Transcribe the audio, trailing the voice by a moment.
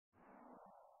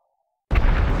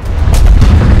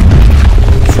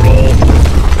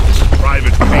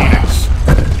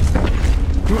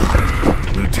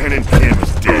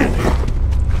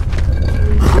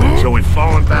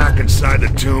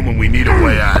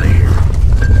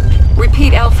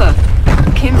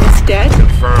Alpha. Kim is dead?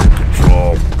 Confirm,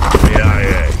 Control.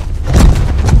 CIA.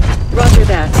 Roger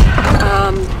that.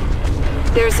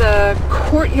 There's a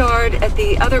courtyard at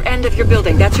the other end of your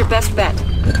building. That's your best bet.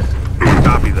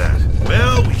 Copy that.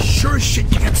 Well, we sure as shit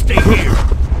can't stay here.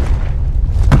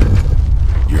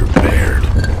 You're Baird.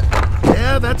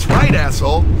 Yeah, that's right,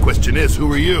 asshole. Question is,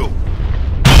 who are you?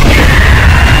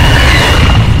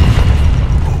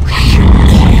 Oh, shit.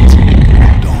 Quiet.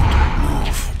 Don't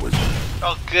move.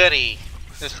 Oh, goody.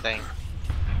 This thing.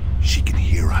 She can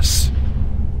hear us.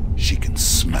 She can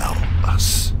smell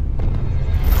us.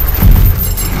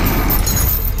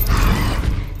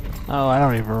 Oh, I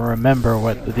don't even remember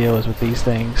what the deal is with these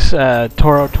things.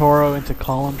 Toro into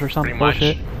columns or something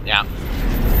bullshit? Yeah.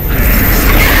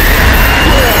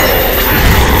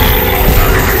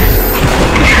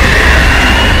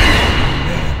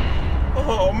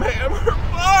 Oh man, we're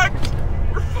fucked!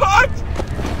 We're fucked!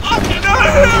 I'm getting out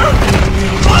of here!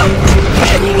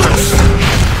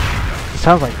 It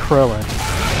sounds like Krillin.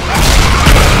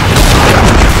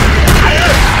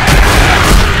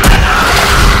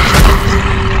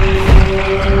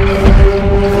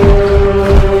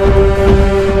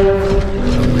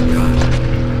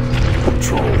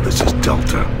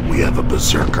 We have a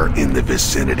berserker in the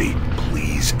vicinity.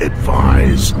 Please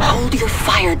advise. Hold your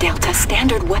fire, Delta.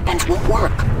 Standard weapons won't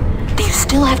work. Do you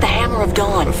still have the Hammer of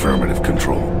Dawn? Affirmative,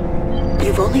 Control.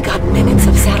 You've only got minutes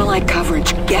of satellite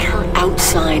coverage. Get her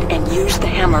outside and use the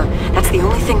hammer. That's the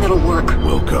only thing that'll work.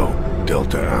 We'll go.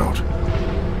 Delta out.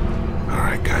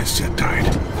 Alright, guys, sit tight.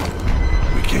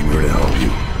 We came here to help you.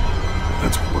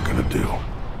 That's what we're gonna do.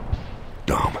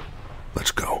 Dom,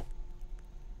 let's go.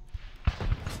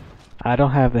 I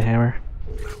don't have the hammer.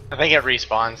 I think it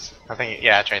respawns. I think,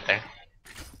 yeah, it's right there.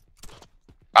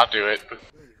 I'll do it.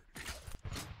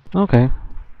 Okay. I'm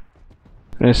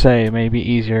gonna say it may be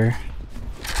easier.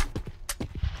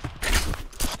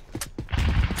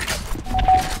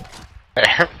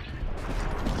 There.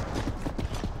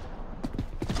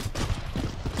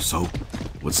 So,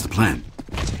 what's the plan?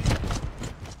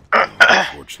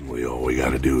 Unfortunately, all we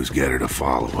gotta do is get her to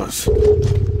follow us.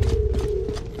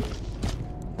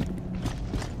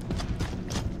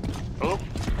 Oh.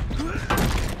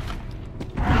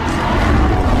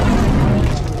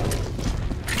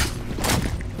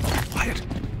 Quiet.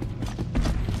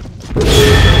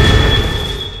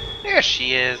 There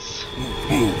she is.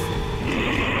 Move.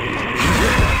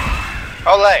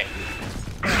 Olay.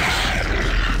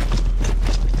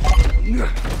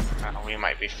 We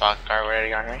might be fucked. Are we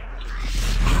ready, aren't we?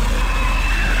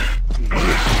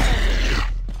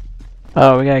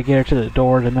 Oh, we gotta get her to the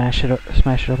door to smash it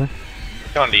open.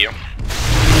 Going to you.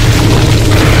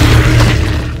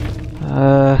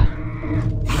 I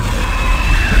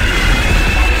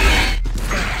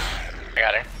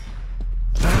got her.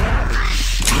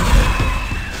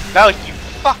 No, you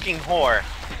fucking whore.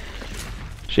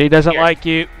 She doesn't Here. like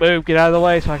you. Move, get out of the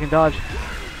way so I can dodge.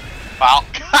 Wow,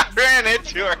 I ran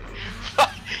into her.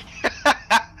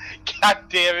 God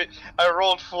damn it. I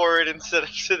rolled forward instead of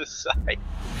to the side.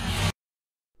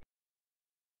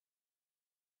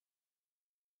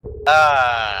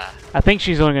 I think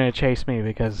she's only gonna chase me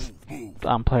because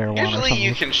I'm player one or Usually something.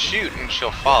 you can shoot and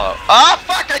she'll follow. Oh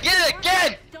fuck, I did it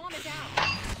again!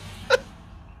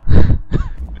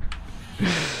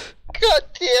 God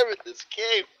damn it, this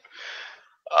game.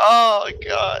 Oh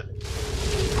god.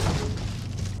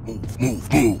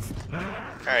 Move.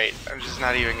 Alright, I'm just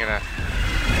not even gonna...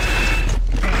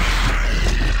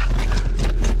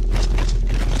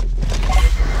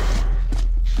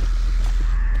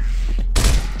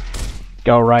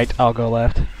 Go right, I'll go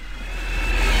left.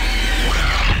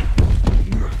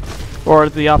 Or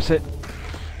the opposite.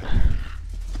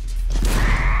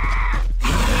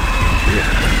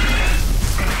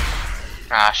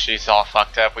 Ah, she's all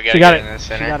fucked up. We gotta She got get it. in the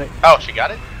center. She got it. Oh, she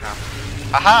got it? No.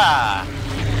 Aha!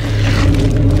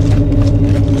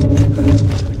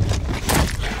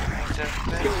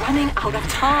 You're running out of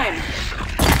time.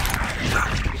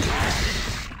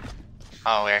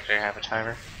 Oh, we actually have a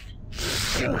timer.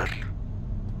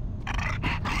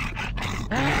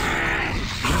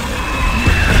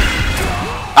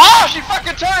 Oh, she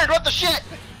fucking turned! What the shit?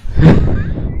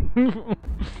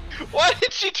 Why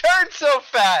did she turn so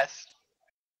fast?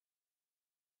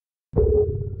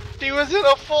 She was in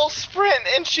a full sprint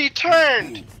and she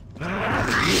turned!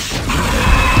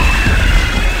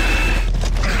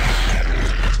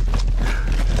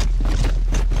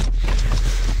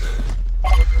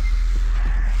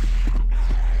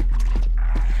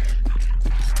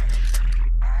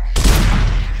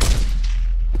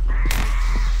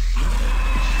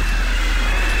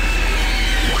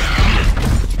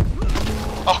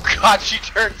 Oh god! god, she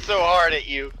turned so hard at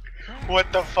you.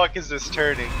 What the fuck is this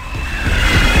turning?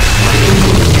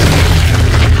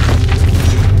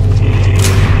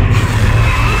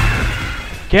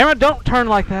 Camera, don't turn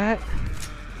like that.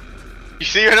 You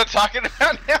see what I'm talking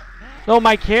about now? No,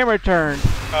 my camera turned.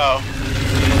 Oh.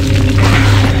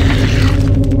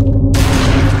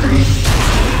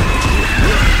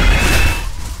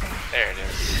 There it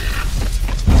is.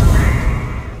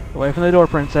 Away from the door,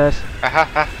 princess.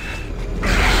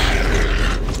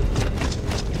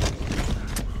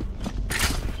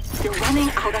 You're running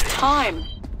out of time.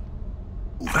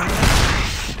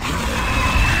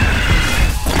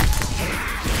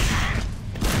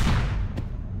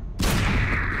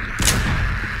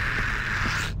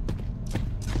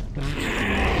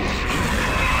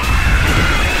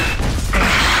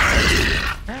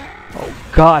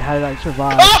 God, how did I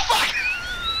survive? Oh fuck!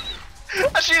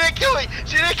 She didn't kill me!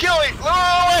 She didn't kill me! Lure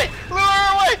her away! Lure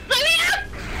her away!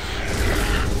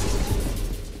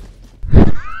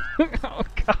 Oh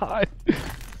God.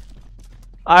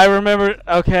 I remember.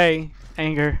 Okay,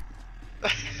 anger.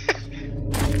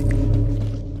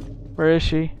 Where is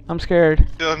she? I'm scared.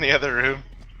 Still in the other room.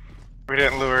 We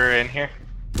didn't lure her in here.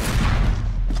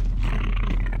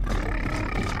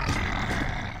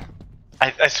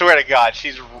 I swear to God,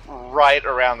 she's right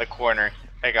around the corner.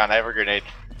 Hang on, I have a grenade.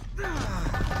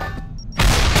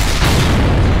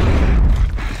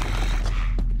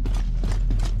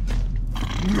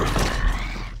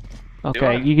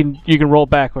 Okay, you can roll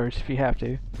backwards if you have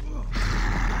to.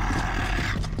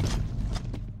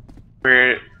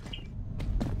 Where?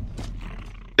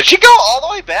 Did she go all the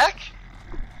way back?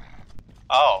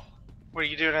 Oh, what are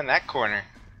you doing in that corner?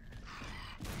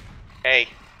 Hey,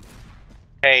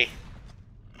 hey,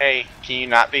 hey! Can you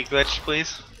not be glitched,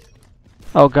 please?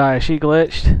 Oh God, is she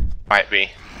glitched? Might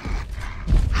be.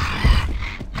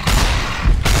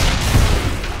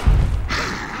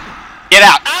 Get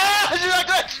out! Ah! She's not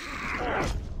glitched!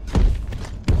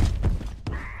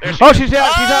 There she Oh, is. she's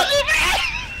out! She's out!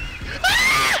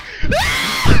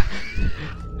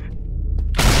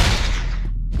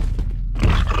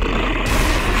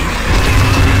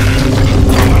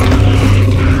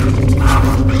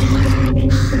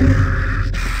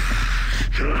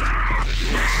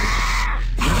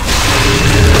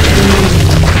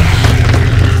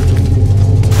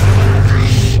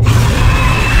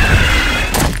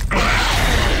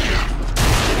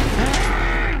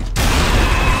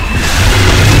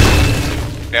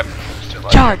 Yep. Still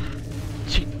on Charge!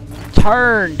 She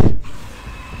turned. you.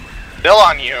 Still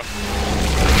on you.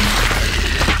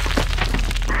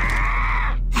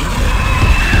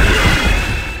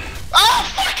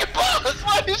 Oh, fucking balls!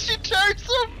 Why did she turn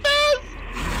so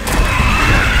fast?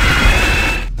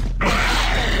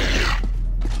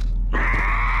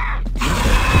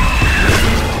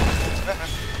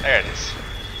 There it is.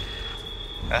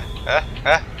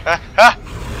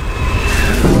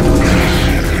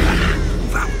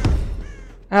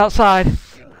 Outside.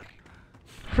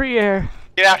 Free air.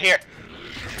 Get out here.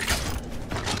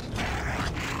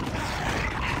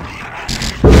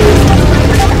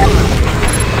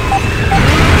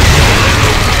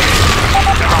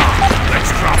 Let's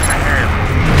drop the hammer.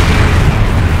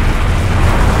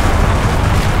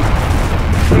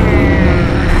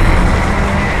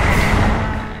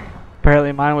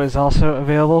 Apparently mine was also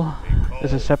available.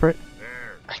 Is it separate?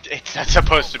 It's not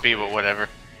supposed to be, but whatever.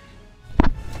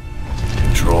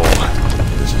 Control.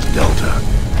 This is Delta.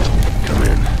 Come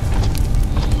in.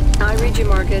 I read you,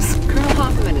 Marcus. Colonel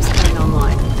Hoffman is coming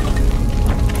online.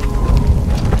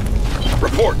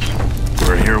 Report.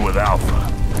 We're here with Alpha.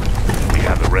 We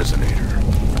have the resonator.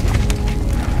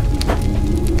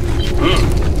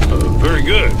 Very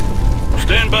good.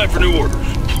 Stand by for new orders.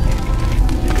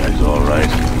 You guys all right?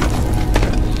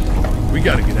 We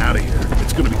gotta get out of here.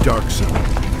 It's gonna be dark soon.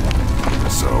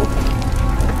 So?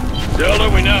 Delta,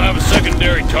 we now have a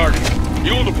secondary target.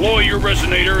 You'll deploy your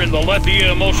resonator in the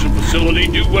Lethia Emulsion facility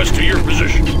due west to your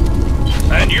position.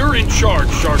 And you're in charge,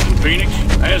 Sergeant Phoenix,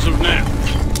 as of now.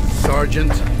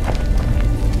 Sergeant?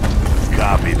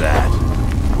 Copy that.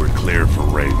 We're clear for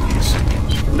raids.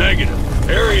 Negative.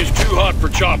 Area's too hot for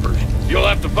choppers. You'll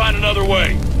have to find another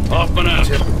way. Hoffman out.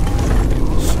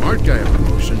 Smart guy in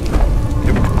promotion.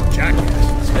 Give him a jackass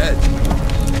in his head.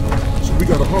 So we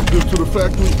gotta hump this to the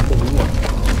factory or what?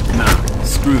 Nah,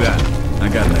 screw that. I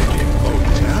got an idea. Oh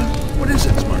yeah? What is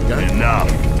it, smart guy? Enough.